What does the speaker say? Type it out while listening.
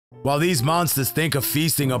While these monsters think of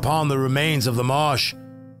feasting upon the remains of the marsh,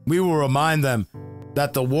 we will remind them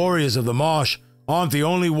that the warriors of the marsh aren't the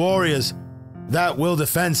only warriors that will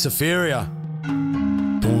defend Spheria.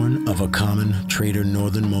 Born of a common trader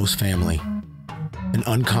northernmost family, an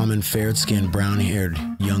uncommon fair-skinned brown-haired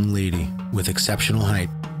young lady with exceptional height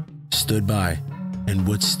stood by and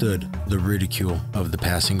withstood the ridicule of the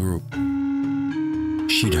passing group.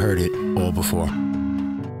 She'd heard it all before.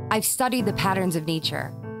 I've studied the patterns of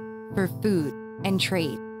nature for food and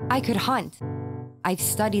trade. I could hunt. I've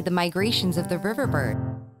studied the migrations of the riverbird.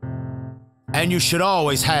 And you should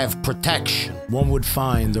always have protection. One would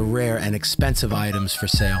find the rare and expensive items for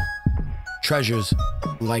sale. Treasures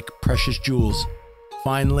like precious jewels,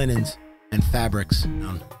 fine linens, and fabrics.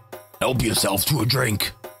 Help yourself to a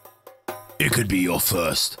drink. It could be your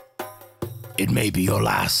first. It may be your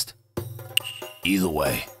last. Either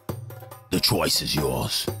way, the choice is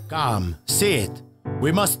yours. Come, sit.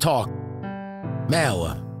 We must talk.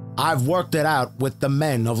 Mel, I've worked it out with the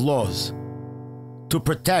men of laws to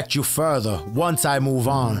protect you further once I move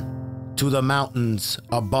on to the mountains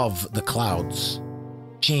above the clouds.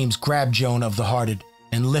 James grabbed Joan of the Hearted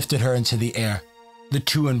and lifted her into the air. The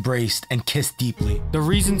two embraced and kissed deeply. The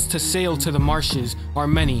reasons to sail to the marshes are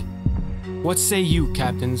many. What say you,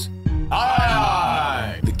 captains?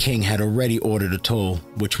 Aye! The king had already ordered a toll,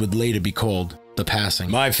 which would later be called the passing.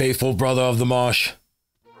 My faithful brother of the marsh,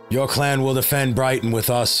 your clan will defend Brighton with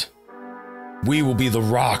us. We will be the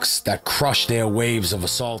rocks that crush their waves of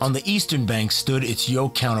assault. On the eastern bank stood its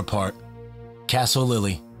yoke counterpart, Castle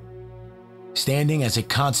Lily, standing as a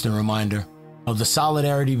constant reminder of the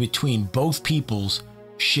solidarity between both peoples'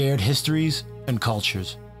 shared histories and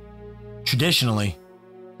cultures. Traditionally,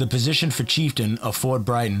 the position for chieftain of Fort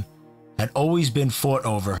Brighton had always been fought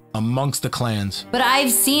over amongst the clans. But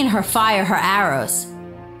I've seen her fire her arrows,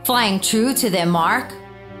 flying true to their mark,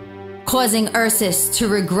 causing Ursus to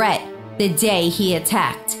regret the day he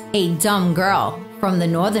attacked a dumb girl from the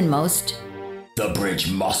northernmost. The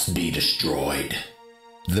bridge must be destroyed.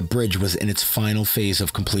 The bridge was in its final phase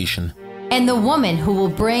of completion. And the woman who will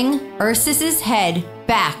bring Ursus's head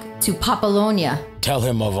back to Papillonia. Tell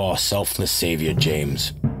him of our selfless savior,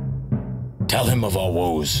 James. Tell him of our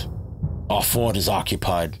woes. Our fort is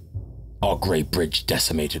occupied, our great bridge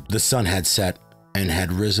decimated. The sun had set and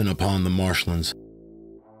had risen upon the marshlands.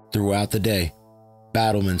 Throughout the day,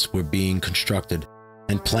 battlements were being constructed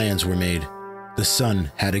and plans were made. The sun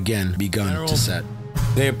had again begun to set.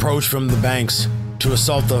 They approached from the banks to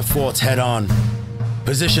assault the forts head-on.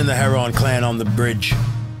 Position the Heron clan on the bridge.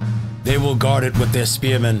 They will guard it with their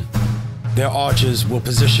spearmen. Their archers will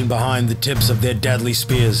position behind the tips of their deadly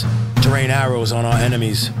spears to rain arrows on our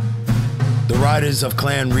enemies. The riders of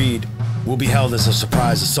Clan Reed will be held as a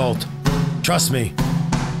surprise assault. Trust me.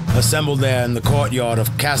 Assembled there in the courtyard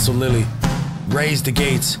of Castle Lily, raise the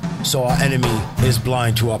gates so our enemy is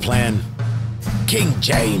blind to our plan. King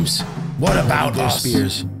James, what about their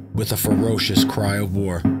spears with a ferocious cry of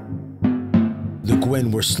war? The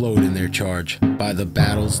Gwyn were slowed in their charge by the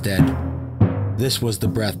battle's dead. This was the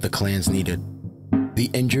breath the clans needed. The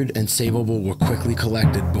injured and savable were quickly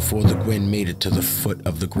collected before the Gwyn made it to the foot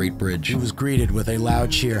of the Great Bridge. It was greeted with a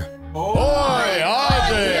loud cheer. Oi,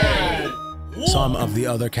 Arvid! Some of the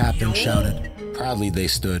other captains shouted. Proudly they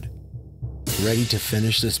stood, ready to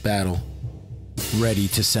finish this battle, ready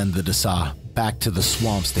to send the Dasa back to the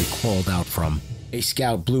swamps they crawled out from. A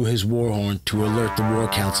scout blew his war horn to alert the war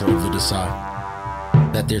council of the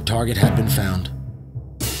Dasa that their target had been found.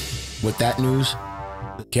 With that news,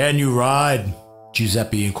 "Can you ride?"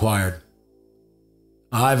 Giuseppe inquired.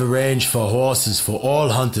 "I've arranged for horses for all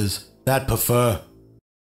hunters that prefer."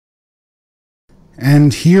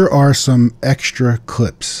 And here are some extra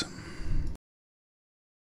clips.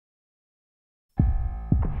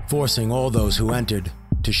 Forcing all those who entered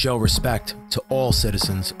to show respect to all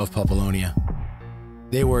citizens of Papillonia.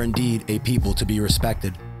 They were indeed a people to be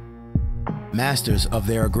respected, masters of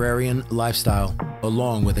their agrarian lifestyle,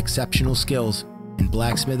 along with exceptional skills in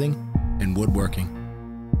blacksmithing and woodworking.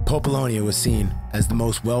 Papillonia was seen as the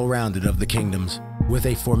most well-rounded of the kingdoms, with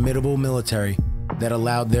a formidable military that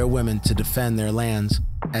allowed their women to defend their lands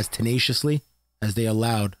as tenaciously as they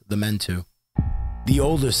allowed the men to. The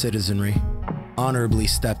older citizenry honorably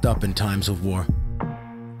stepped up in times of war,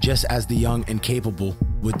 just as the young and capable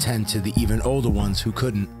would tend to the even older ones who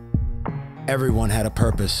couldn't. Everyone had a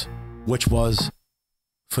purpose, which was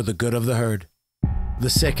for the good of the herd. The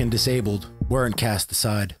sick and disabled weren't cast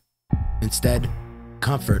aside. Instead,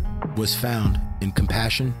 comfort was found in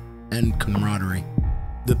compassion and camaraderie.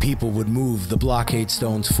 The people would move the blockade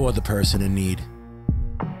stones for the person in need.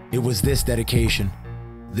 It was this dedication,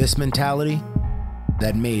 this mentality,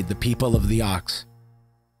 that made the people of the Ox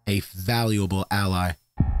a valuable ally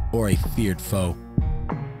or a feared foe.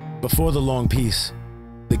 Before the long peace,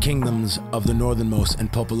 the kingdoms of the northernmost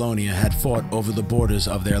and Populonia had fought over the borders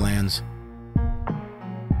of their lands.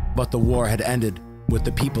 But the war had ended with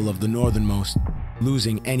the people of the northernmost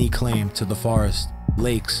losing any claim to the forest,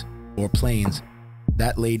 lakes, or plains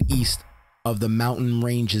that laid east of the mountain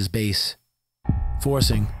range's base,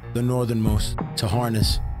 forcing the northernmost to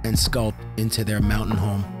harness and sculpt into their mountain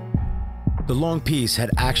home. The long peace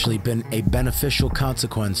had actually been a beneficial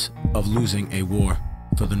consequence of losing a war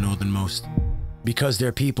for the northernmost, because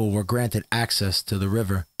their people were granted access to the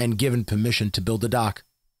river and given permission to build a dock.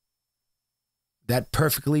 That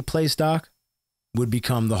perfectly placed dock would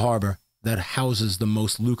become the harbor that houses the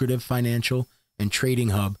most lucrative financial and trading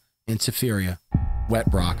hub in Spheria, Wet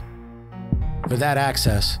Rock. For that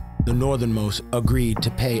access, the northernmost agreed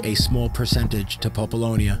to pay a small percentage to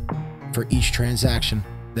Populonia for each transaction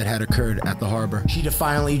that had occurred at the harbor. She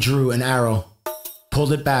defiantly drew an arrow,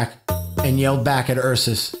 pulled it back, and yelled back at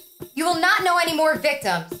Ursus. You will not know any more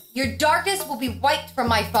victims. Your darkness will be wiped from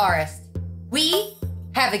my forest. We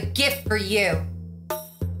have a gift for you.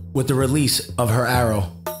 With the release of her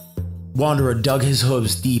arrow, Wanderer dug his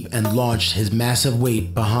hooves deep and launched his massive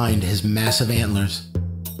weight behind his massive antlers.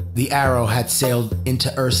 The arrow had sailed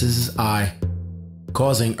into Ursus's eye,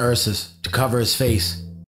 causing Ursus to cover his face.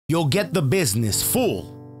 You'll get the business,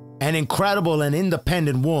 fool! An incredible and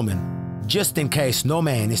independent woman, just in case no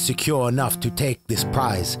man is secure enough to take this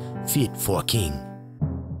prize fit for a king.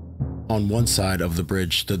 On one side of the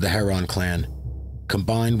bridge stood the Heron clan,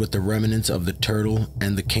 combined with the remnants of the Turtle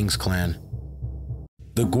and the King's clan.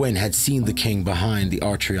 The Gwyn had seen the king behind the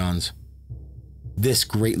Artreons. This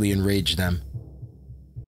greatly enraged them.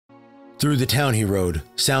 Through the town he rode,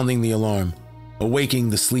 sounding the alarm, awaking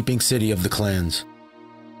the sleeping city of the clans.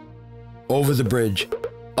 Over the bridge,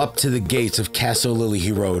 up to the gates of Castle Lily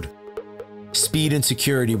he rode. Speed and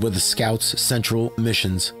security were the scouts' central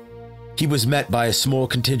missions. He was met by a small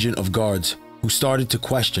contingent of guards who started to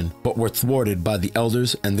question but were thwarted by the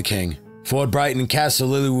elders and the king. Fort Brighton and Castle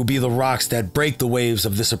Lily will be the rocks that break the waves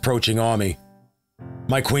of this approaching army.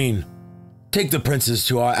 My queen, take the princes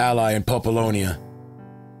to our ally in Populonia.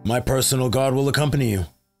 My personal guard will accompany you.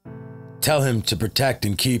 Tell him to protect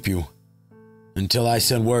and keep you until I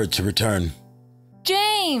send word to return.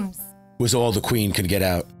 James! Was all the queen could get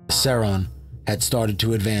out. Saron had started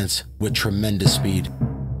to advance with tremendous speed.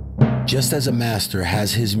 Just as a master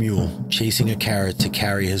has his mule chasing a carrot to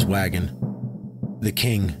carry his wagon, the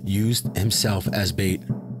king used himself as bait,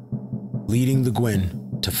 leading the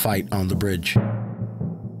Gwyn to fight on the bridge.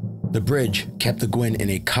 The bridge kept the Gwyn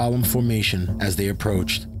in a column formation as they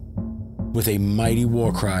approached. With a mighty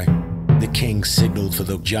war cry, the king signaled for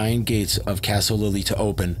the giant gates of Castle Lily to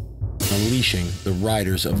open, unleashing the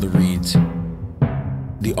riders of the reeds.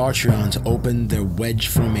 The Artreons opened their wedge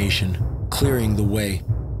formation, clearing the way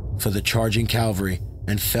for the charging cavalry,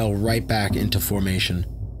 and fell right back into formation.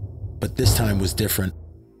 But this time was different.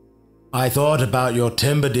 I thought about your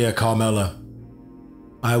timber, dear Carmela.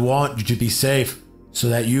 I want you to be safe so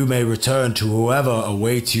that you may return to whoever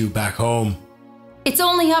awaits you back home. It's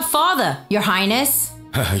only her father, Your Highness.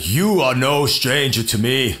 You are no stranger to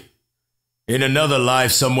me. In another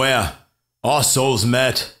life somewhere, our souls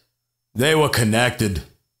met. They were connected.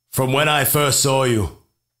 From when I first saw you,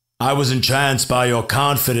 I was entranced by your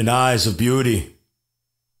confident eyes of beauty.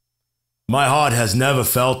 My heart has never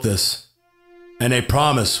felt this, and a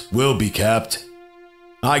promise will be kept.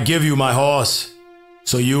 I give you my horse,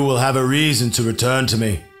 so you will have a reason to return to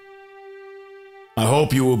me. I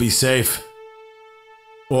hope you will be safe.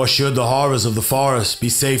 Or should the horrors of the forest be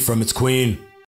safe from its queen?